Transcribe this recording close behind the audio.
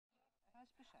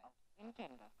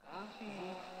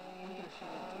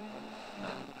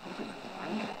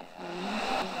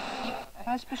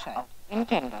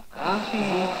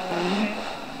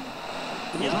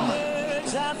Your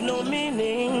words have no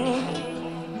meaning,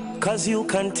 'cause you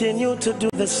continue to do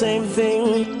the same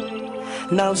thing.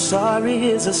 Now sorry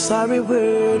is a sorry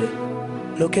word.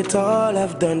 Look at all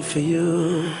I've done for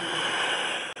you.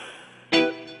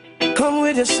 Come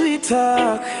with your sweet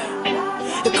talk.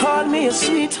 You call me a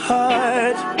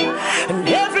sweetheart, and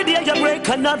every day you break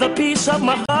another piece of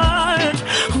my heart.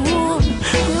 Ooh,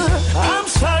 I'm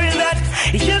sorry that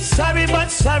you're sorry,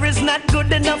 but sorry's not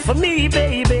good enough for me,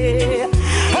 baby.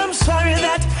 I'm sorry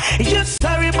that you're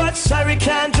sorry, but sorry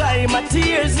can't dry my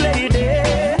tears, lady.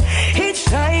 Each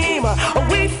time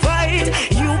we fight,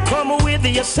 you come with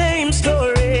your same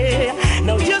story.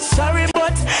 Now you're sorry,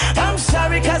 but I'm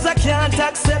sorry, 'cause I can't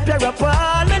accept your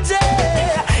apology.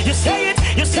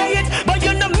 You say it, but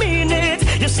you don't mean it.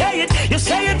 You say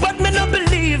it, but me not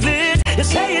believe it. You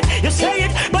say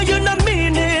it, but you don't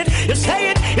mean it. You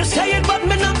say it, but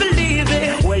me not believe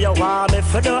it. Where you want me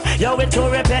for do? You're way too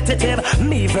repetitive.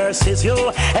 Me versus you,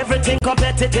 everything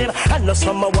competitive. I know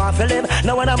some want to live.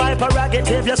 Now when I'm my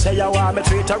prerogative, you say you want me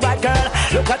treat her right, girl.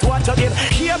 Look at what you give.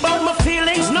 Hear about my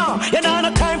feelings? No, you don't have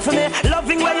no time for me.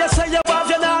 Loving where you say you have,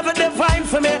 you don't have a divine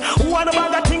for me. One of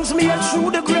the things me and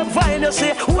through the grapevine, you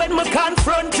see. When me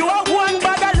confront you, I one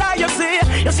bag of lie, you see.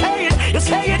 You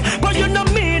say it, but you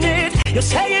don't mean it. You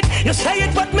say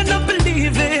it, but me not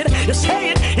believe it. You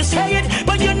say it,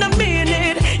 but you don't mean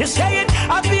it. You say it,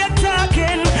 I be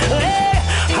talking. Hey,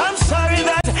 I'm sorry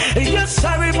that you're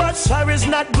sorry, but sorry's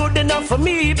not good enough for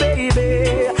me,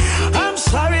 baby. I'm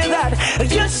sorry that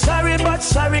you're sorry, but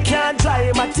sorry can't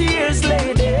dry my tears,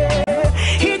 lady.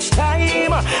 Each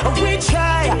time we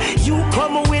try, you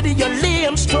come with your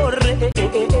lame story.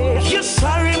 You're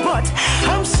sorry, but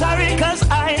I'm sorry, 'cause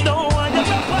I don't want you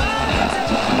to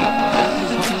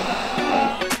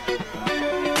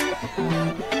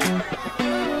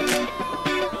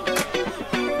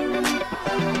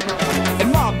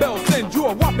And my bell sends you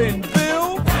a whopping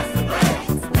bill.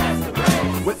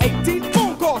 With 18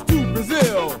 phone calls to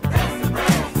Brazil.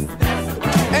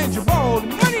 And you borrowed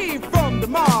money from the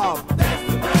mob.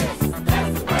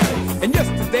 And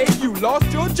yesterday you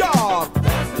lost your job.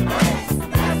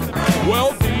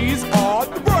 Well, these are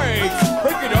the breaks.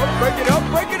 Break it up, break it up,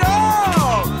 break it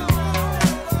up.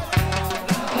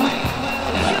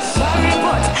 You're sorry,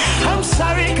 but I'm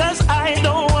sorry, 'cause I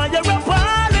don't want your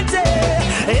apology.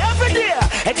 Every day,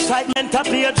 excitement up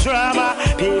your drama.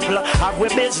 People have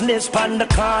with business on the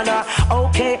corner.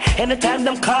 Okay, anytime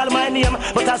them call my name,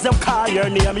 but as them call your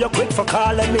name, you're quick for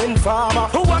calling me informer.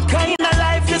 What kind of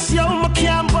life this young me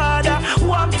can't bother?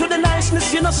 Warm to the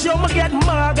niceness, you know, so me get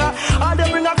maga. Or they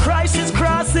bring a crisis,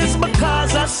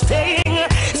 because of staying.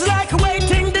 It's like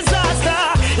waiting disaster.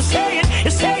 You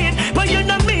say it, but you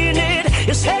don't mean it.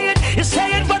 You say it,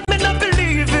 but me not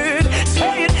believe it.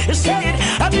 You say it,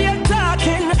 I be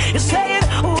talking. You say it,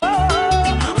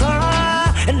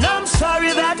 and I'm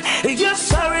sorry that you're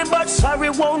sorry, but sorry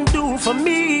won't do for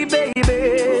me,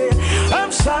 baby.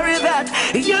 I'm sorry that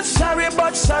you're sorry,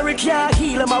 but sorry can't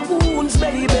heal my wounds,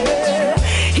 baby.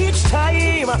 Each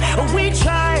time we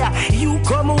try, you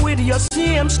come with your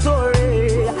same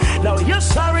story. Now you're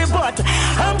sorry, but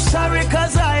I'm sorry,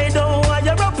 'cause I don't want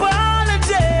your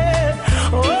apology.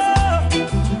 Oh,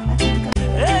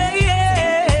 hey,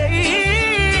 yeah.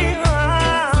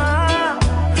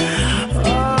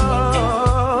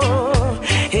 Oh,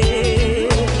 hey.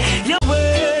 Your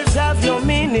words have no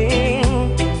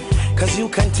meaning, 'cause you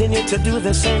continue to do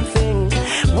the same thing.